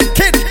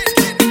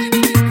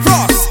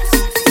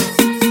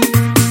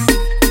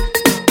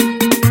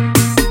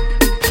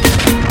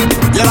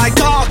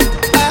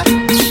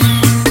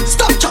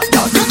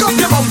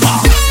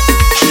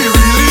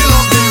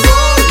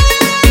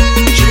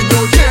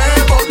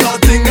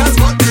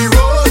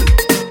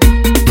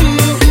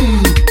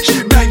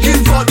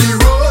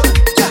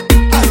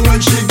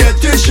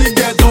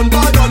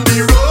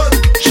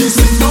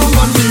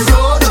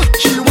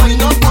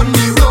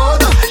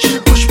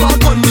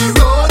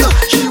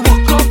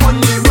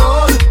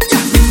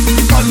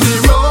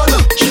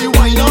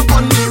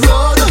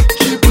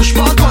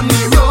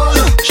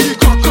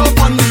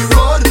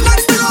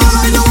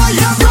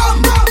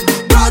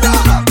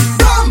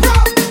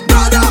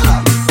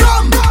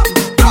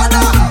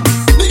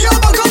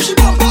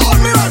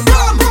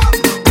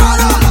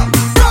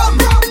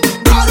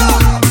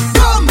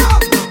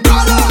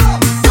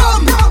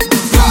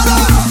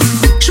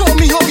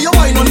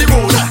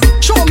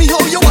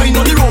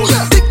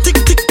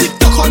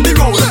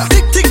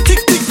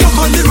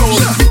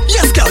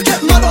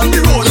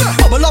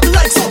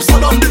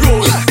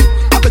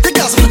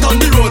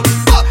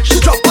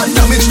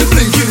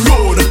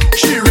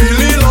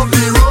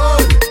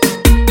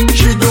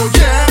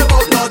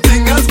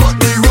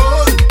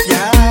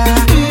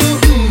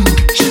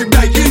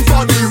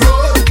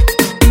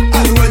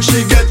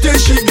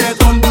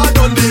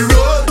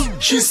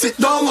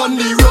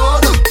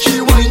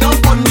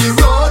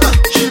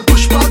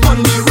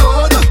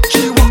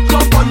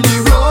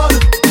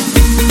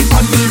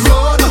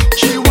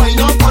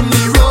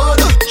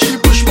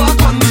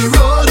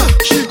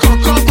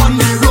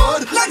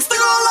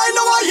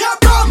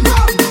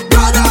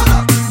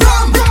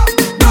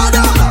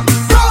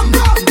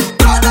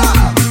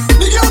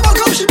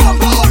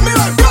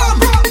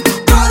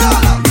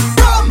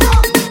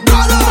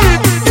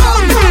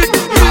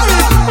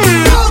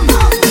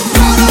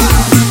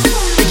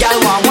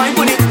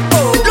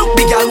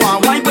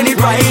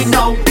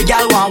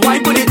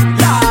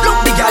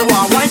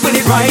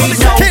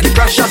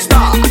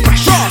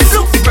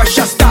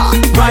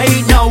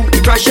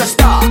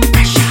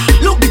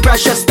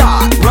pressure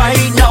start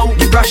right now.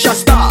 The pressure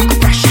start.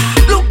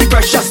 Look, the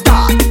pressure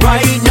start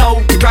right now.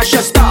 The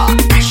pressure start.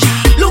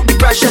 Look, the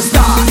pressure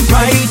start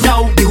right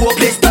now. The whole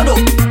place turn up.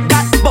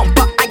 That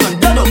bumper I gon'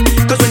 turn up.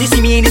 Cause when you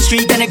see me in the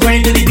street and I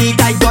grind to the beat,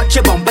 I got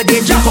your bumper, they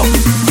jump up.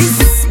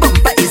 This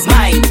bumper is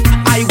mine.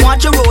 I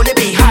want you roll it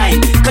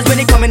behind. Cause when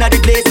they come in at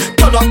the place,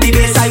 turn up the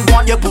bass. I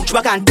want your boots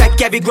back and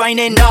take every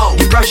grinding now.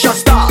 The pressure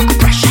start.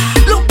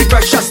 Look, the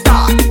pressure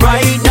start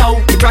right now.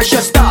 The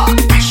pressure start.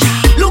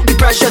 Look, the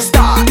pressure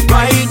start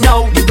right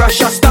now. The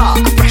pressure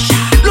start.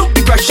 Look,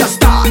 the pressure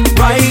start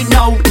right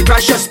now. The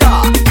pressure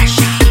start.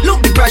 Look,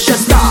 the pressure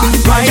start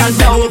right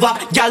now. Y'all bend over,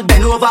 y'all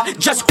bend over.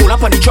 Just hold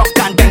up on the truck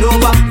and bend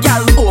over.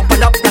 Y'all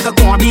open up like a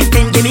corned beef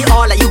thing. Give me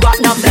all that you got,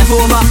 enough left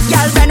over.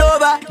 Y'all bend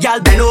over, y'all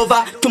bend over.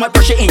 Too much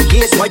pressure in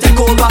here, so I take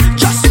over.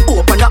 Just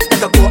open up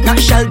like a coconut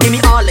shell. Give me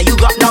all that you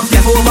got, enough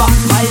left over.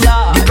 My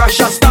lord, the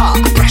pressure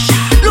start.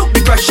 Look,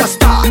 the pressure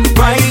start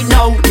right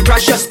now. The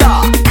pressure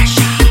start.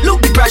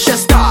 Look, the pressure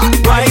start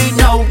right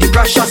now. The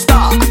pressure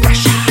start.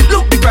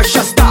 Look, the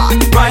pressure start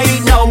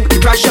right now. The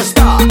pressure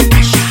start.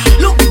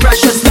 Look, the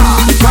pressure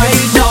start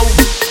right now.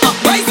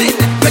 Uprising,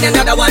 when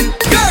another one.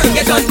 Girl,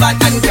 get on back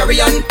and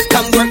carry on.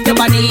 Come work your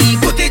body,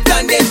 put it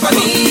on there for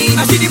me.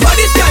 I see the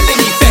body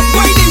standing effect.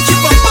 Why didn't you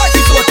bump her?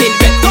 She's working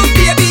wet. Come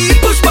baby,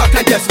 push back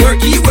and just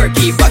worky,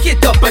 worky. Back it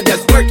up and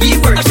just worky,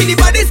 worky. I see the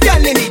body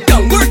standing it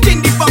down,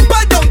 working the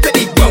bumper down to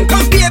the ground.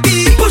 Come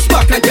baby, push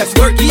back and just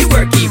worky,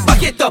 worky.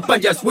 Back it up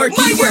and just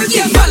worky,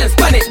 worky. Balance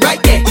pan it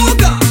right there. Oh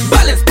God,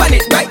 balance pan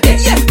it right there.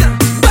 Yes,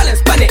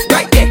 balance pan it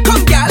right there.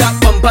 Come girl, that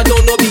bumper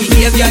don't know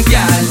behavior,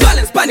 girl.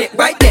 Balance pan it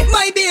right there,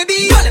 my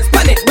baby. Balance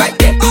pan it right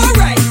there.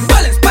 Alright,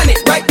 balance pan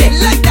it right there.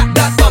 Like that,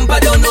 that bumper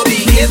don't know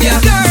behavior,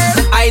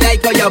 girl. I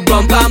like how your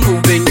bumper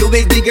moving. You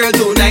is the girl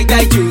tonight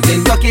I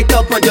choosing. Tuck it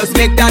up and just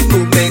make that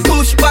movement.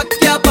 Push back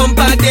your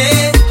bumper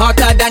there,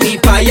 hotter than the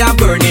fire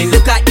burning.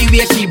 Look at the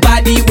way she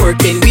body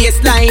working.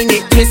 Waistline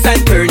it twist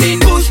and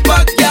turning. Push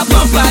back your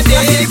bumper there.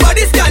 I see the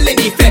body scanning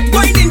effect.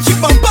 Why didn't she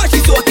bumper?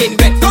 She's soaking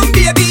wet. Come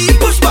baby,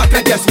 push back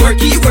and just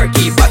worky,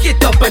 worky. Back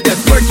it up and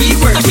just worky,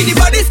 worky. I see the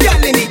body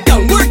scanning it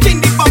down,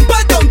 working the bumper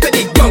down to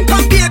the ground.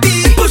 Come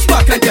baby, push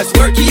back and just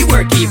worky,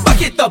 worky.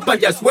 Back it up and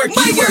just worky,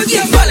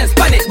 worky. Balance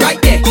pan it right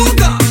there. Oh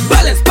God,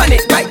 balance pan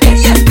it right there.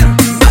 Yes,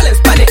 balance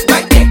pan it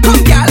right there.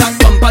 Come girl, that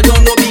bumper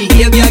don't know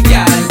behavior,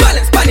 girl.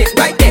 Balance pan it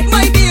right there,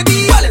 my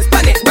baby. Balance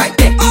pan it right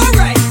there.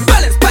 Alright,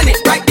 balance pan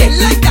it right there.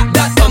 Like that,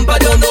 that bumper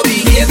don't know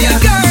behavior,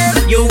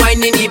 girl. You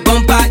whining the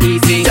bumper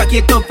easy. Jack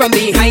it up from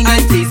behind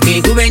and tease me.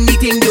 Do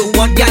anything you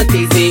want, girl,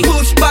 tease me.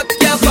 Push back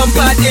your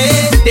bumper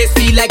there. This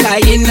feel like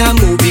I in a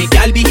movie.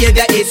 Girl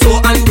behavior is so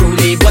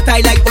unruly, but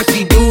I like what